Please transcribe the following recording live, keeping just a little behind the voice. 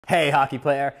Hey hockey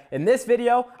player, in this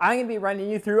video, I'm going to be running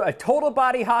you through a total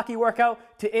body hockey workout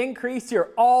to increase your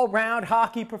all-round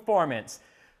hockey performance.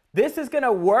 This is going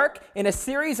to work in a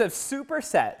series of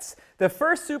supersets. The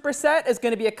first superset is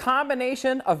going to be a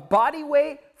combination of body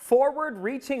weight forward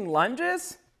reaching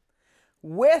lunges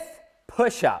with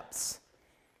push-ups.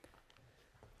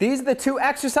 These are the two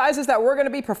exercises that we're going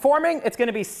to be performing. It's going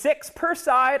to be 6 per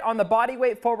side on the body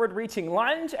weight forward reaching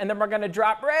lunge, and then we're going to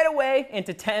drop right away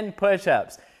into 10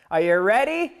 push-ups. Are you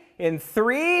ready? In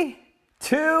 3,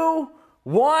 2,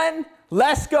 1,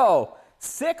 let's go.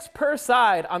 6 per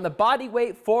side on the body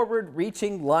weight forward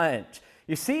reaching lunge.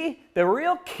 You see, the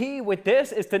real key with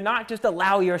this is to not just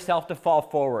allow yourself to fall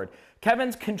forward.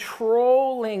 Kevin's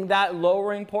controlling that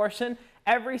lowering portion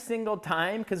every single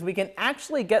time because we can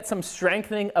actually get some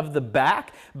strengthening of the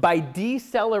back by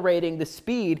decelerating the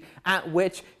speed at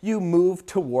which you move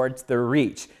towards the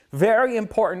reach. Very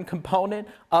important component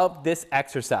of this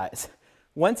exercise.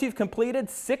 Once you've completed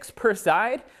 6 per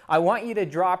side, I want you to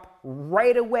drop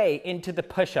right away into the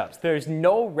push-ups. There's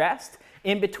no rest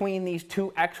in between these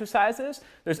two exercises.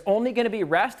 There's only going to be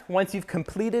rest once you've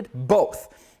completed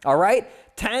both. All right?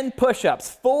 10 push-ups,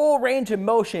 full range of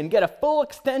motion. Get a full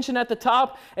extension at the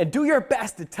top and do your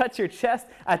best to touch your chest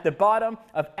at the bottom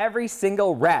of every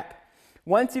single rep.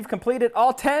 Once you've completed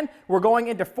all 10, we're going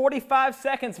into 45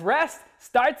 seconds rest.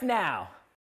 Starts now.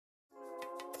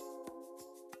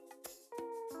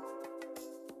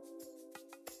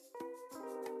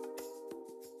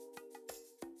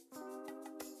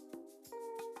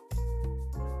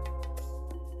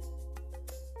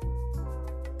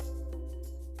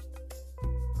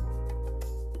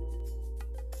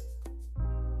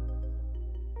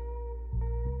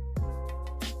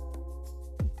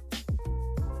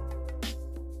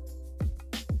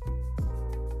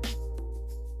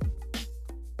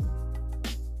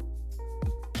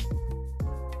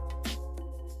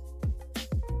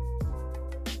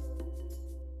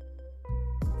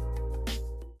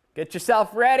 Get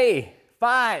yourself ready.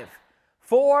 5,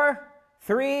 4,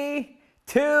 3,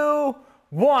 2,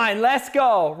 1. Let's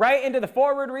go. Right into the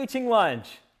forward reaching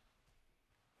lunge.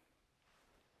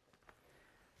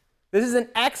 This is an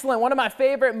excellent, one of my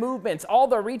favorite movements, all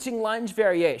the reaching lunge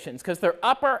variations, because they're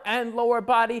upper and lower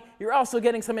body. You're also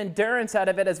getting some endurance out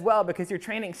of it as well because you're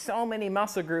training so many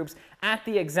muscle groups at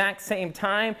the exact same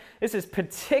time. This is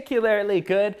particularly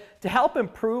good to help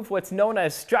improve what's known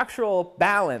as structural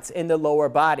balance in the lower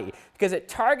body because it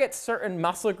targets certain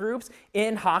muscle groups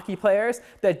in hockey players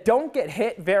that don't get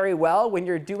hit very well when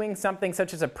you're doing something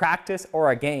such as a practice or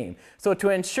a game. So to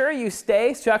ensure you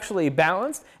stay structurally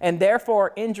balanced and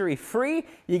therefore injury-free,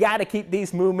 you got to keep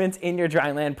these movements in your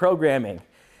dryland programming.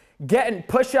 Getting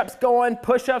push-ups going,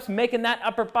 push-ups, making that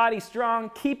upper body strong,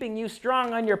 keeping you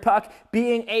strong on your puck,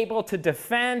 being able to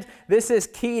defend. This is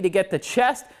key to get the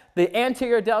chest, the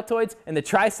anterior deltoids, and the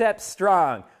triceps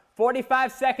strong.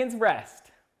 45 seconds rest.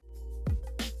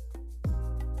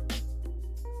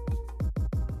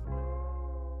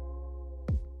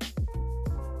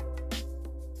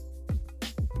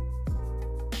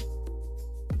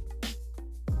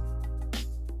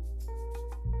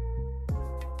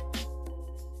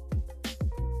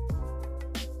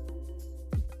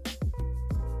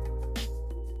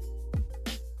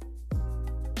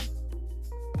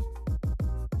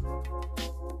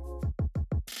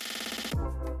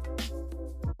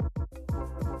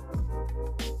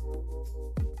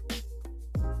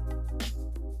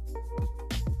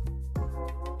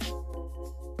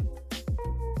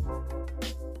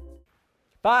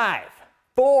 Five,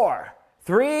 4,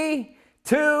 3,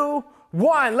 2,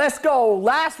 1. Let's go.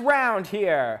 Last round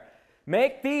here.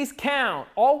 Make these count.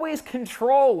 Always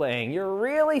controlling. You're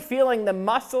really feeling the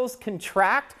muscles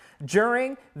contract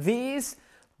during these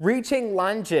reaching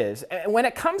lunges. And when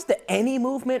it comes to any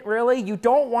movement, really, you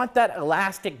don't want that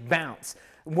elastic bounce.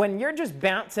 When you're just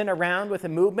bouncing around with a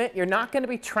movement, you're not going to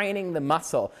be training the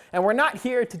muscle. And we're not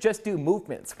here to just do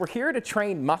movements. We're here to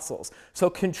train muscles. So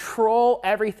control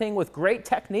everything with great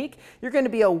technique. You're going to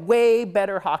be a way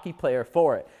better hockey player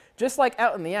for it. Just like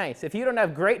out in the ice. If you don't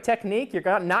have great technique,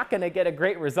 you're not going to get a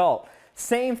great result.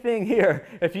 Same thing here.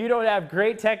 If you don't have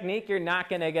great technique, you're not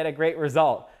going to get a great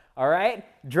result. All right,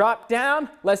 drop down.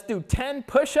 Let's do 10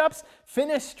 push-ups.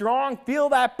 Finish strong. Feel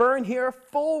that burn here.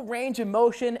 Full range of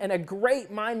motion and a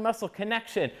great mind-muscle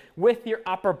connection with your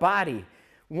upper body.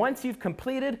 Once you've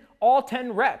completed all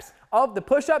 10 reps of the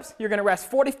push-ups, you're going to rest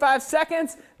 45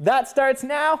 seconds. That starts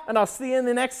now, and I'll see you in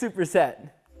the next superset.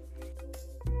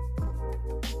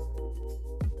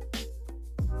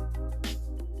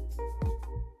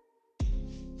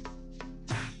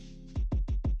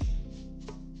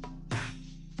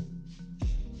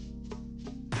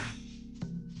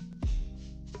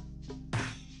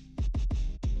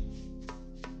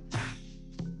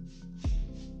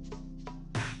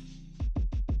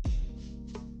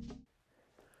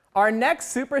 Our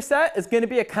next superset is going to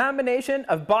be a combination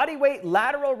of bodyweight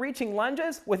lateral reaching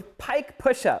lunges with pike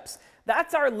push-ups.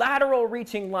 That's our lateral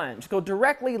reaching lunge. Go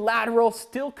directly lateral,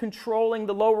 still controlling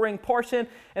the lowering portion.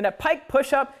 And a pike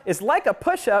push-up is like a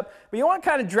push-up, but you want to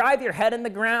kind of drive your head in the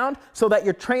ground so that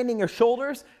you're training your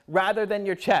shoulders rather than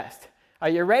your chest. Are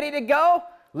you ready to go?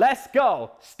 Let's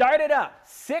go. Start it up.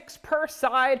 6 per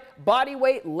side,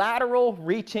 bodyweight lateral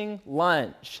reaching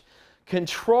lunge.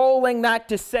 Controlling that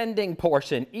descending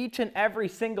portion each and every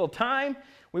single time.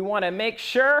 We want to make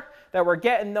sure that we're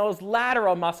getting those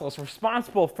lateral muscles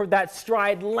responsible for that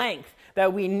stride length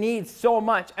that we need so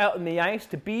much out in the ice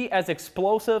to be as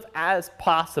explosive as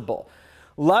possible.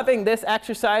 Loving this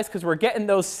exercise because we're getting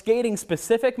those skating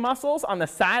specific muscles on the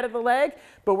side of the leg,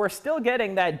 but we're still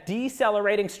getting that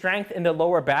decelerating strength in the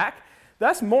lower back.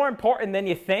 That's more important than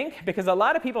you think because a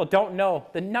lot of people don't know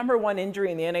the #1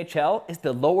 injury in the NHL is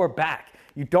the lower back.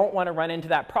 You don't want to run into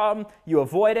that problem. You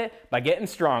avoid it by getting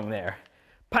strong there.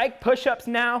 Pike push-ups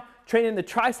now, training the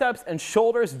triceps and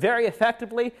shoulders very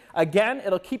effectively. Again,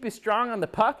 it'll keep you strong on the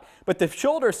puck, but the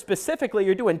shoulders specifically,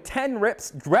 you're doing 10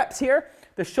 reps here.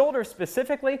 The shoulders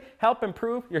specifically help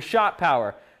improve your shot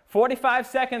power. 45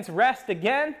 seconds rest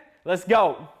again. Let's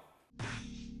go.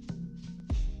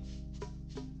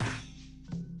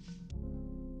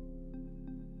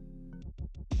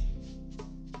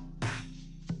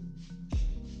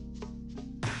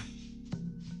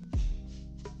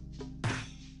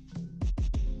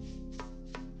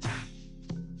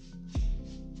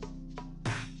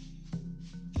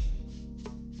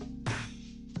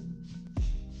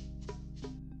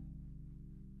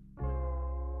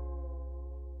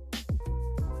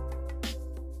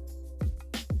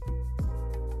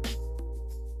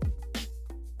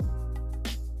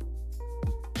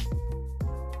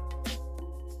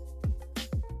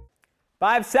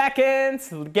 Five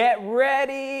seconds, get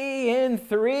ready in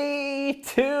 3,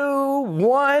 2,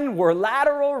 1. We're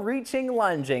lateral reaching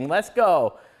lunging. Let's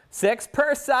go. 6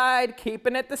 per side,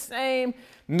 keeping it the same,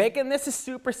 making this a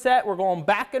superset. We're going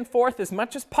back and forth as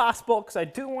much as possible because I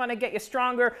do want to get you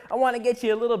stronger. I want to get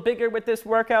you a little bigger with this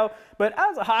workout. But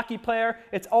as a hockey player,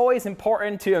 it's always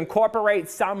important to incorporate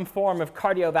some form of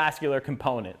cardiovascular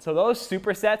component. So those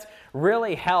supersets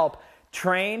really help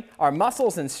train our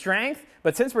muscles and strength.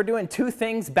 But since we're doing 2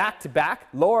 things back to back,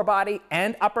 lower body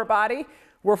and upper body,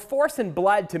 we're forcing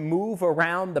blood to move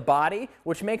around the body,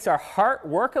 which makes our heart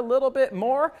work a little bit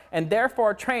more and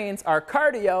therefore trains our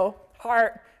cardio,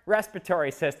 heart,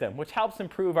 respiratory system, which helps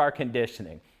improve our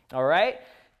conditioning. All right?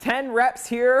 10 reps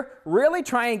here. Really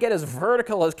try and get as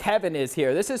vertical as Kevin is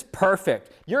here. This is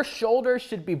perfect. Your shoulders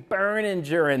should be burning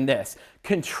during this,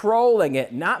 controlling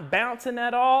it, not bouncing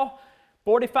at all.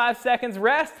 45 seconds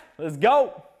rest. Let's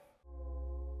go.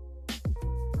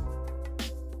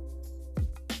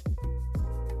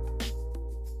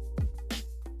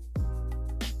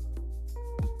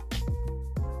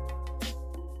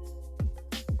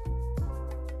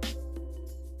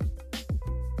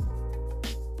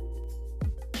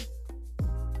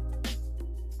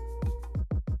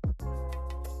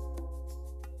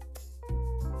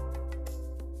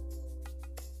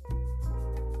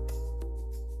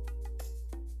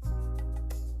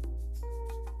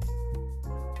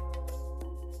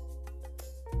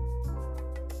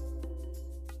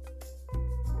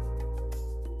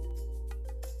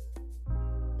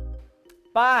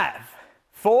 Five,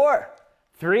 4,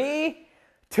 3,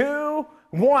 2,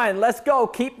 1. Let's go.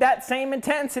 Keep that same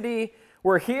intensity.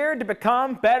 We're here to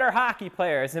become better hockey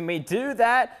players, and we do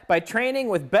that by training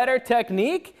with better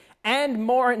technique and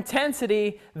more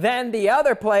intensity than the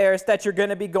other players that you're going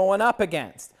to be going up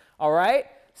against. All right?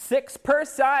 6 per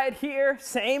side here,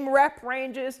 same rep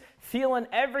ranges, feeling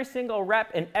every single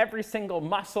rep in every single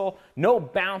muscle, no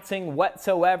bouncing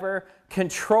whatsoever,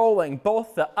 controlling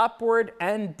both the upward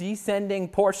and descending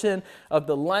portion of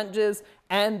the lunges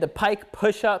and the pike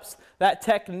push-ups. That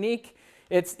technique,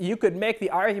 you could make the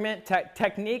argument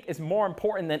technique is more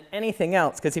important than anything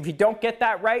else, because if you don't get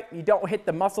that right, you don't hit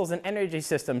the muscles and energy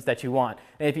systems that you want.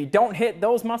 And if you don't hit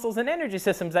those muscles and energy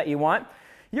systems that you want,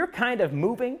 you're kind of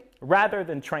moving rather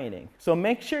than training. So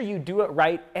make sure you do it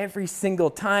right every single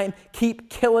time. Keep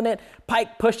killing it.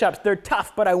 Pike push-ups, they're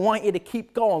tough, but I want you to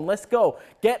keep going. Let's go.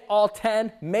 Get all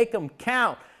 10, make them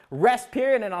count. Rest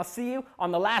period, and I'll see you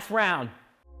on the last round.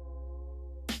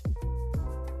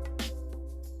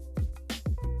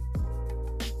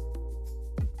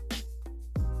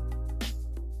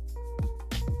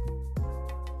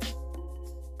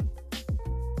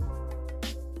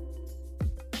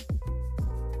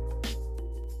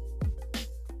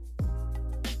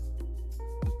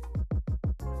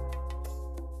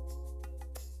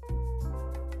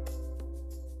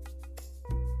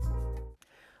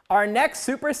 Our next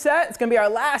superset is going to be our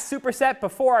last superset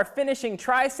before our finishing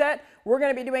tri-set. We're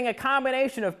going to be doing a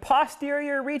combination of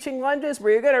posterior reaching lunges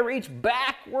where you're going to reach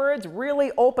backwards,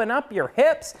 really open up your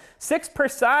hips, 6 per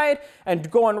side, and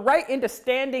going right into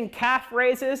standing calf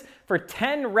raises for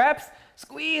 10 reps.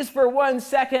 Squeeze for 1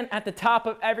 second at the top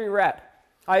of every rep.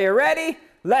 Are you ready?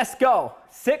 Let's go.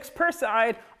 6 per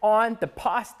side on the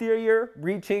posterior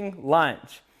reaching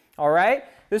lunge. All right?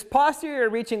 This posterior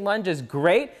reaching lunge is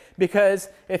great because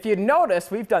if you notice,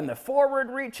 we've done the forward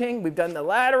reaching, we've done the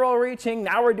lateral reaching,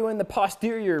 now we're doing the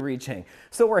posterior reaching.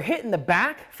 So we're hitting the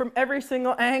back from every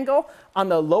single angle on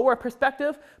the lower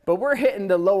perspective, but we're hitting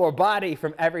the lower body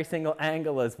from every single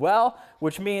angle as well,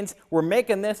 which means we're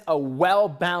making this a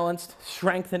well-balanced,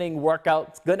 strengthening workout.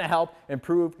 It's going to help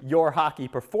improve your hockey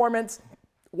performance.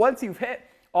 Once you've hit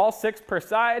all 6 per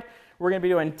side, we're going to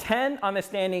be doing 10 on the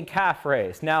standing calf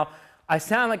raise. Now, I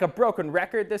sound like a broken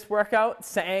record this workout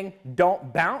saying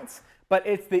don't bounce, but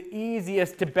it's the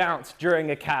easiest to bounce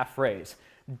during a calf raise.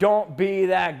 Don't be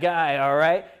that guy, all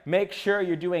right? Make sure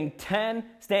you're doing 10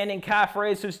 standing calf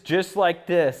raises just like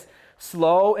this.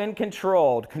 Slow and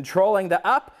controlled, controlling the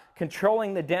up,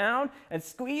 controlling the down, and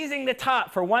squeezing the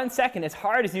top for 1 second as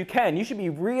hard as you can. You should be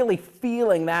really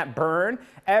feeling that burn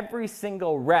every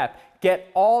single rep.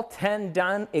 Get all 10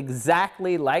 done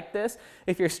exactly like this.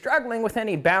 If you're struggling with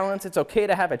any balance, it's okay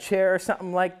to have a chair or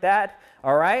something like that.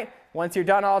 All right? Once you're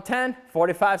done all 10,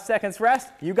 45 seconds rest.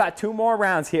 You got 2 more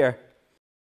rounds here.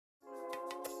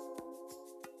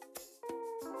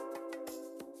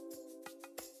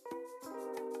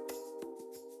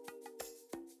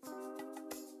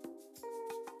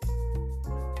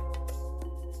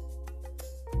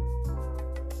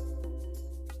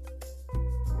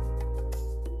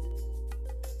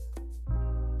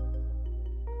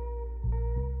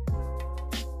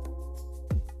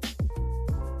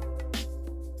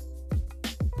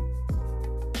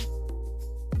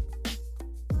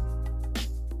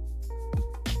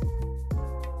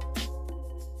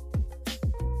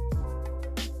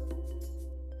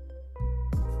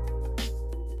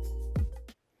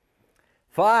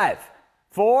 Five,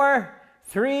 4,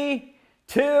 3,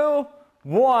 2,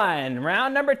 1.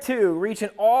 Round number 2, reaching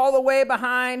all the way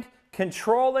behind,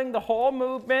 controlling the whole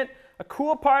movement. A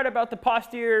cool part about the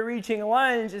posterior reaching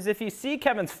lunge is if you see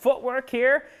Kevin's footwork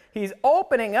here, he's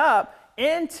opening up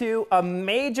into a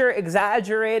major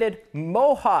exaggerated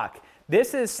mohawk.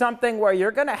 This is something where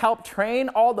you're going to help train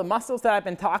all the muscles that I've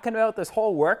been talking about this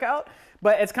whole workout,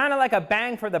 but it's kind of like a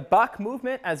bang for the buck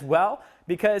movement as well,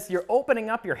 because you're opening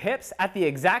up your hips at the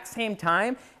exact same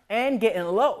time and getting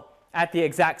low at the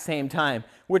exact same time,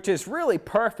 which is really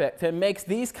perfect. It makes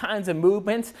these kinds of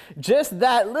movements just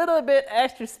that little bit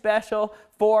extra special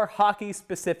for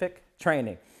hockey-specific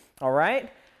training. All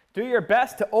right? Do your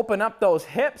best to open up those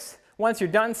hips. Once you're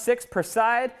done 6 per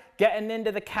side, getting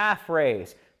into the calf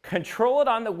raise. Control it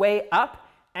on the way up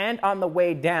and on the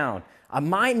way down. A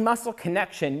mind-muscle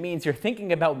connection means you're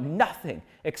thinking about nothing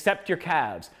except your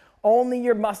calves. Only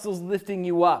your muscles lifting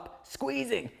you up,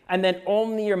 squeezing, and then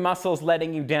only your muscles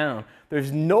letting you down.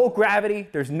 There's no gravity,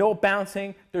 there's no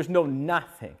bouncing, there's no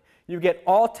nothing. You get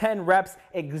all 10 reps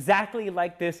exactly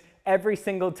like this every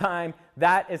single time.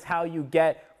 That is how you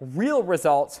get real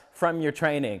results from your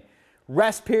training.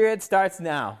 Rest period starts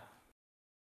now.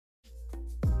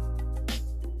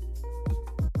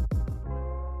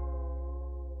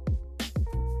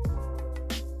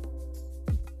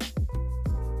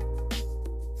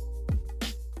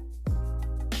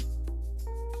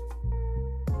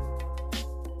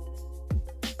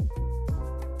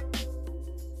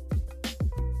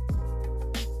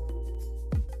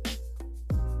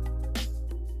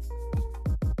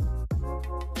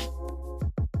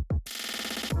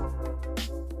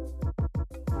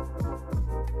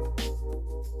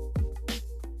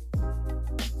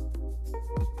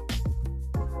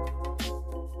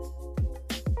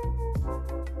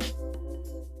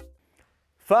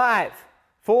 Five,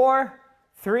 4,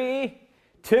 3,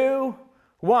 2,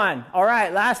 1. All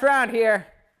right, last round here.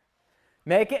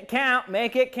 Make it count,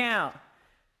 make it count.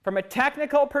 From a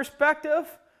technical perspective,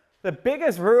 the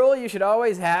biggest rule you should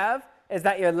always have is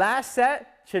that your last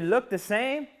set should look the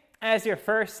same as your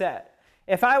first set.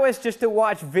 If I was just to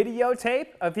watch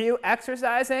videotape of you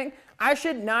exercising, I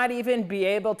should not even be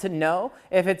able to know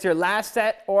if it's your last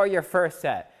set or your first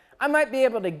set. I might be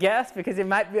able to guess because you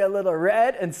might be a little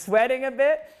red and sweating a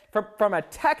bit. From a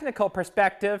technical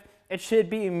perspective, it should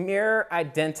be mirror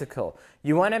identical.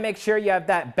 You want to make sure you have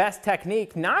that best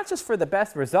technique, not just for the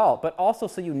best result, but also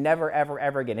so you never, ever,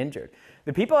 ever get injured.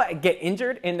 The people that get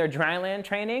injured in their dryland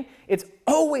training, it's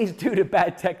always due to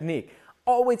bad technique.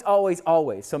 Always, always,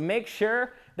 always. So make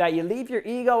sure that you leave your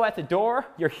ego at the door.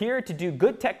 You're here to do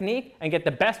good technique and get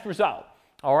the best result.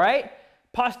 All right?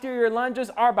 Posterior lunges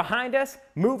are behind us,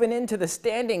 moving into the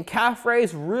standing calf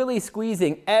raise, really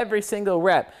squeezing every single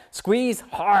rep. Squeeze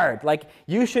hard, like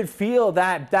you should feel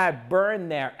that burn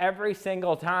there every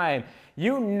single time.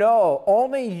 You know,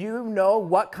 only you know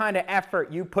what kind of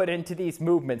effort you put into these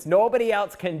movements. Nobody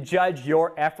else can judge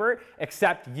your effort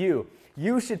except you.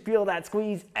 You should feel that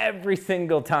squeeze every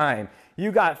single time.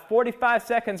 You got 45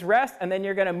 seconds rest, and then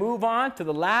you're gonna move on to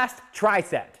the last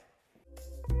tricep.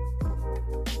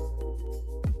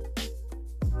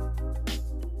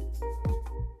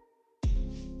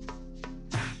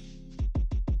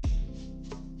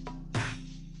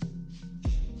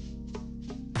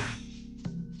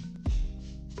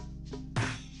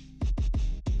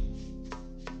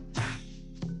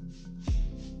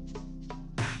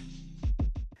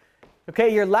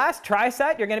 Okay, your last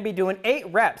tricep, you're gonna be doing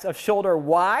 8 reps of shoulder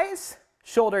Ys,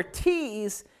 shoulder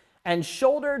Ts, and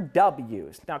shoulder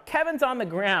Ws. Now, Kevin's on the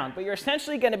ground, but you're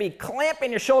essentially gonna be clamping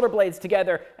your shoulder blades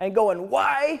together and going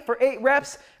Y for 8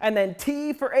 reps, and then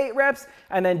T for 8 reps,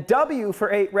 and then W for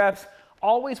 8 reps,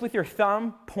 always with your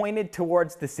thumb pointed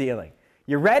towards the ceiling.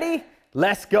 You ready?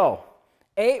 Let's go.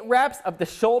 8 reps of the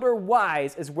shoulder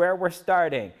Ys is where we're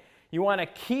starting. You wanna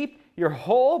keep your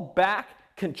whole back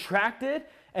contracted,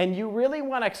 and you really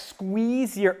want to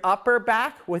squeeze your upper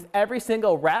back with every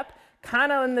single rep,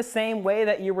 kind of in the same way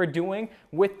that you were doing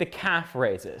with the calf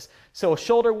raises. So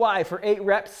shoulder Y for 8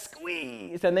 reps,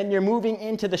 squeeze, and then you're moving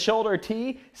into the shoulder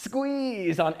T,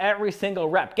 squeeze on every single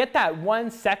rep. Get that 1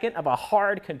 second of a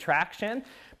hard contraction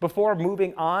before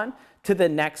moving on to the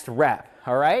next rep,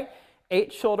 all right?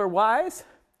 8 shoulder Ys,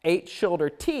 8 shoulder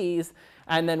Ts,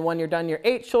 and then when you're done your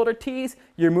 8 shoulder Ts,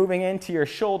 you're moving into your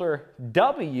shoulder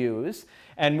Ws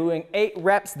and moving 8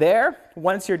 reps there.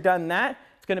 Once you're done that,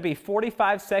 it's gonna be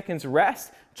 45 seconds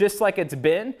rest, just like it's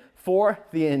been for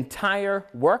the entire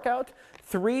workout.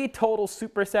 3 total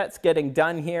supersets getting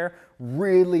done here,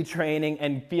 really training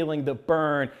and feeling the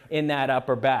burn in that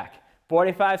upper back.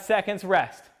 45 seconds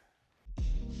rest.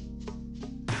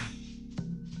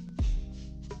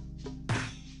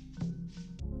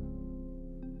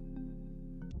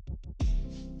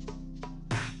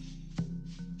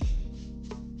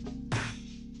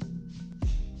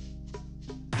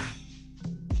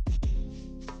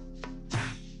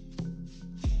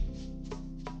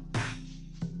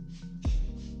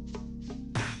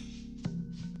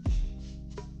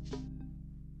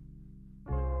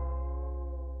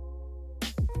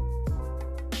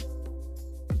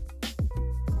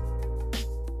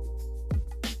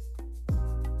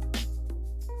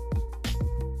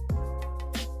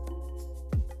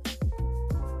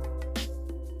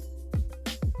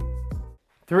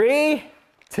 Three,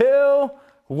 2,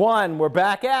 1, we're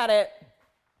back at it.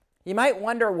 You might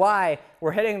wonder why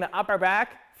we're hitting the upper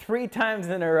back 3 times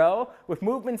in a row with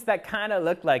movements that kind of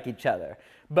look like each other.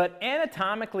 But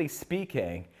anatomically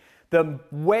speaking, the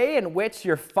way in which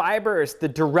your fibers, the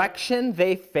direction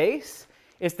they face,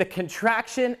 is the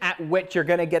contraction at which you're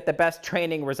gonna get the best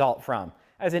training result from.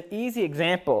 As an easy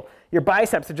example, your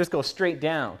biceps would just go straight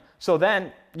down. So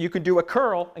then you could do a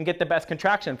curl and get the best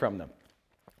contraction from them.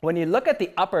 When you look at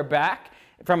the upper back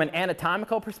from an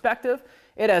anatomical perspective,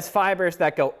 it has fibers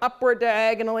that go upward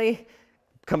diagonally,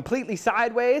 completely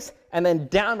sideways, and then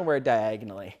downward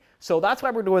diagonally. So that's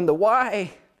why we're doing the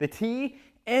Y, the T,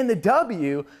 and the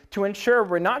W to ensure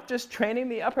we're not just training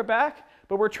the upper back,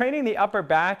 but we're training the upper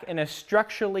back in a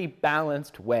structurally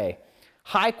balanced way.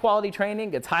 High quality training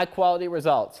gets high quality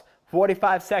results.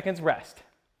 45 seconds rest.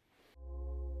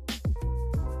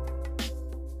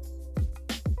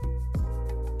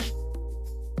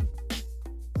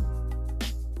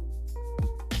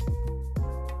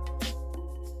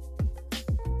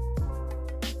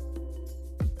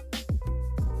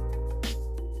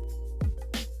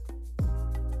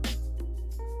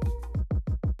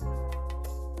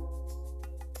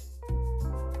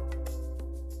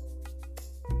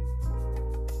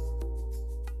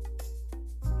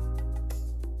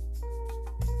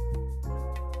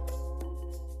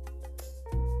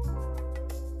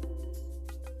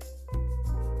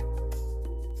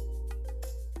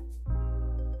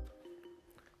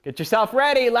 Get yourself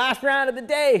ready, last round of the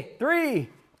day. 3,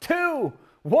 2,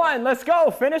 1, let's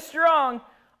go, finish strong.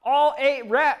 All 8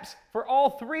 reps for all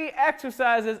 3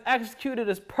 exercises executed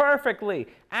as perfectly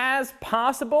as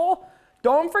possible.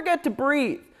 Don't forget to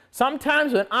breathe.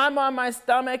 Sometimes when I'm on my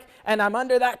stomach and I'm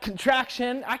under that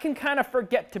contraction, I can kind of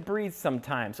forget to breathe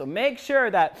sometimes. So make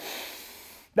sure that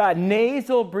That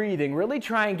nasal breathing, really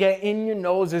try and get in your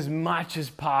nose as much as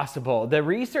possible. The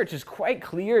research is quite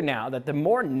clear now that the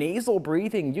more nasal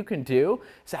breathing you can do,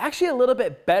 it's actually a little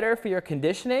bit better for your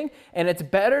conditioning, and it's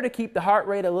better to keep the heart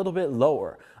rate a little bit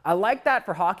lower. I like that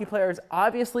for hockey players,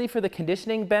 obviously for the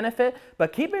conditioning benefit,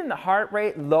 but keeping the heart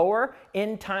rate lower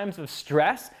in times of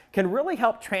stress can really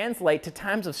help translate to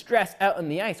times of stress out on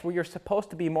the ice where you're supposed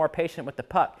to be more patient with the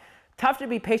puck. Tough to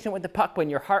be patient with the puck when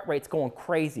your heart rate's going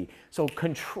crazy. So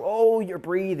control your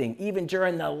breathing. Even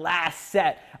during the last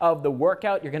set of the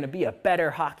workout, you're going to be a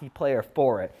better hockey player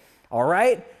for it. All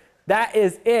right? That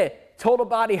is it. Total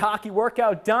body hockey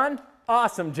workout done.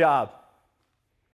 Awesome job.